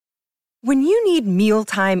When you need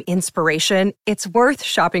mealtime inspiration, it's worth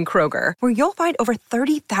shopping Kroger, where you'll find over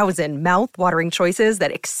 30,000 mouth-watering choices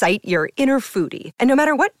that excite your inner foodie. And no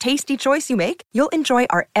matter what tasty choice you make, you'll enjoy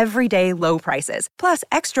our everyday low prices, plus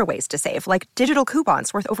extra ways to save, like digital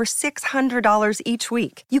coupons worth over $600 each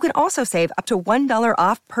week. You can also save up to $1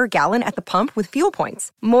 off per gallon at the pump with fuel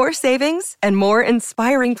points. More savings and more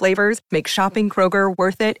inspiring flavors make shopping Kroger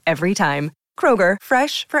worth it every time. Kroger,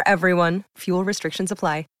 fresh for everyone. Fuel restrictions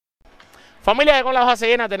apply. Familia de Con la Hoja Se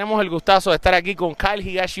Llena, tenemos el gustazo de estar aquí con Kyle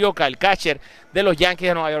Higashioka, el catcher de los Yankees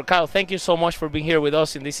de Nueva York. Kyle, thank you so much for being here with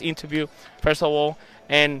us in this interview, first of all.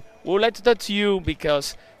 And we would like to talk to you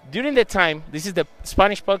because during the time, this is the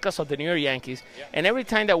Spanish podcast of the New York Yankees, and every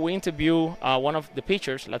time that we interview one of the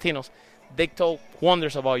pitchers, Latinos, they talk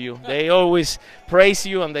wonders about you. They always praise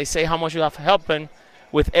you, and they say how much you have helped them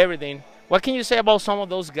with everything. What can you say about some of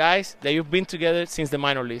those guys that you've been together since the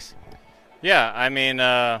minor leagues? Yeah, I mean,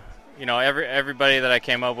 everybody that I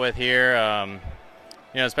came up with here,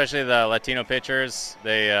 especially the Latino pitchers,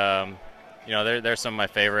 they're some of my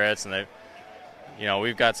favorites, and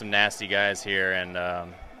we've got some nasty guys here, and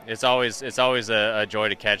it's always a joy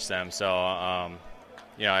to catch them. So, and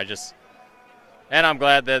I'm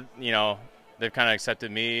glad that they've kind of accepted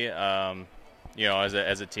me, as a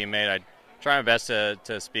teammate. I try my best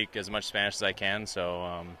to speak as much Spanish as I can.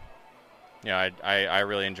 So, I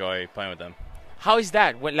really enjoy playing with them. How is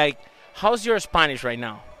that? How's your Spanish right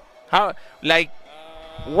now? How's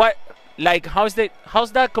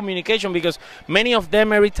that communication? Because many of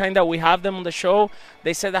them, every time that we have them on the show,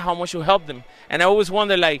 they say that how much you help them, and I always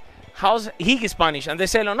wonder how's he Spanish? And they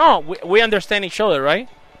say, no, we understand each other, right?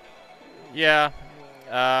 Yeah,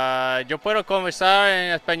 yo puedo conversar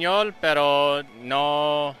en español, pero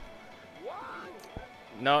no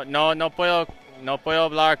puedo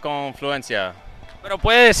hablar con fluencia. Pero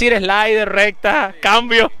puede decir slider, recta,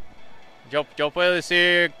 cambio. Yo puedo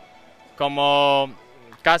decir como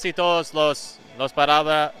casi todos los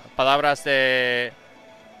palabras que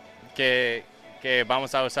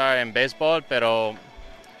vamos a usar en béisbol, pero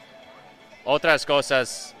otras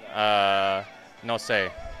cosas no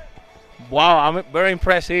sé. Wow, I'm very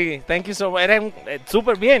impressed. Thank you so much.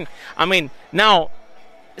 Super bien. I mean, now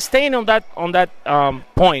staying on that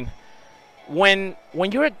point, when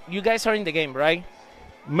you guys are in the game, right?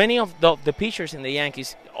 Many of the pitchers in the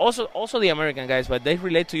Yankees, also the American guys, but they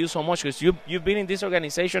relate to you so much because you've been in this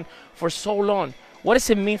organization for so long. What does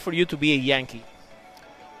it mean for you to be a Yankee?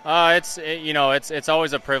 It's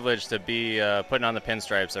always a privilege to be putting on the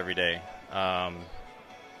pinstripes every day.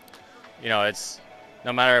 It's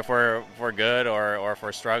no matter if we're good or if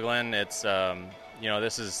we're struggling. It's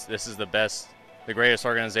this is the greatest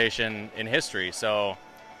organization in history. So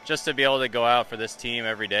just to be able to go out for this team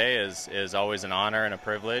every day is always an honor and a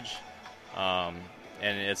privilege, and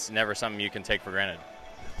it's never something you can take for granted.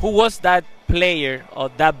 Who was that player or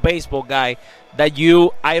that baseball guy that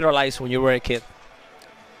you idolized when you were a kid?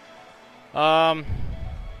 I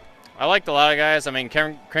liked a lot of guys. I mean,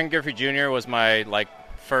 Ken Griffey Jr. was my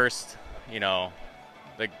first, the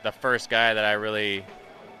first guy that I really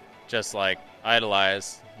just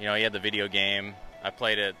idolized. He had the video game. I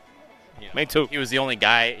played it. Me too. He was the only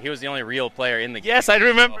guy. He was the only real player in the game. Yes, I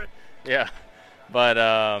remember. Yeah, but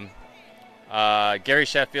Gary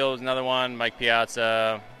Sheffield was another one. Mike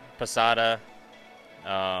Piazza, Posada,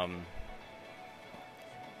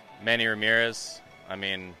 Manny Ramirez. I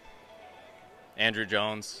mean, Andrew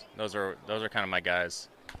Jones. Those are kind of my guys.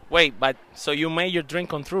 Wait, but so you made your dream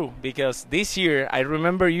come true, because this year I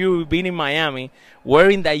remember you being in Miami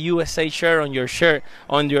wearing that USA shirt on your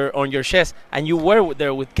chest, and you were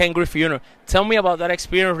there with Ken Griffey Jr. Tell me about that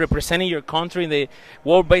experience representing your country in the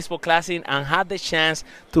World Baseball Classic and had the chance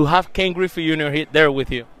to have Ken Griffey Jr. there with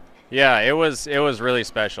you. Yeah, it was really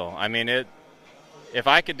special. I mean, if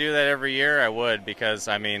I could do that every year, I would, because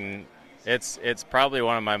I mean, it's probably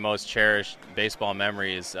one of my most cherished baseball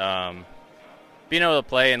memories. Being able to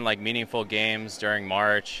play in meaningful games during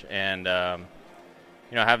March, and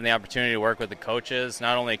having the opportunity to work with the coaches,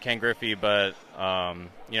 not only Ken Griffey, but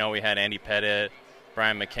we had Andy Pettit,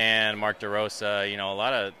 Brian McCann, Mark DeRosa, a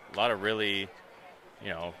lot of really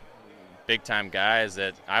big time guys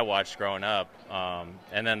that I watched growing up,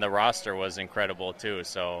 and then the roster was incredible too.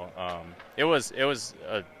 So it was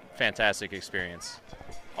a fantastic experience.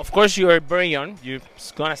 Of course, you are very young. You're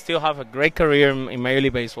going to still have a great career in Major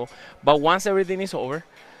League Baseball. But once everything is over,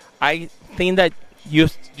 I think that you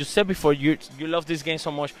said before you love this game so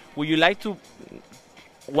much. Would you like to,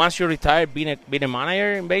 once you retire, be a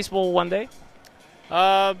manager in baseball one day?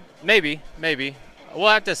 Maybe. We'll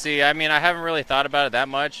have to see. I mean, I haven't really thought about it that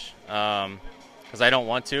much because I don't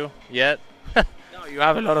want to yet. No, No, you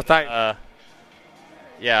have a lot of time.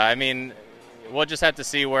 Yeah, I mean, we'll just have to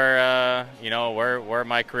see where where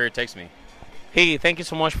my career takes me. Higgy, thank you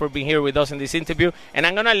so much for being here with us in this interview. And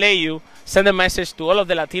I'm going to let you send a message to all of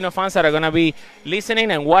the Latino fans that are going to be listening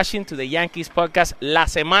and watching to the Yankees podcast La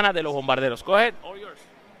Semana de los Bombarderos. Go ahead, all yours.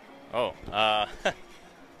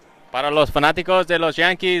 Para los fanáticos de los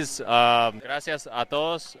Yankees, gracias a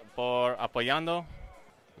todos por apoyando.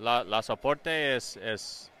 La soporte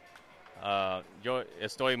yo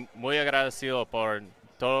estoy muy agradecido por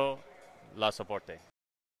todo la soporte.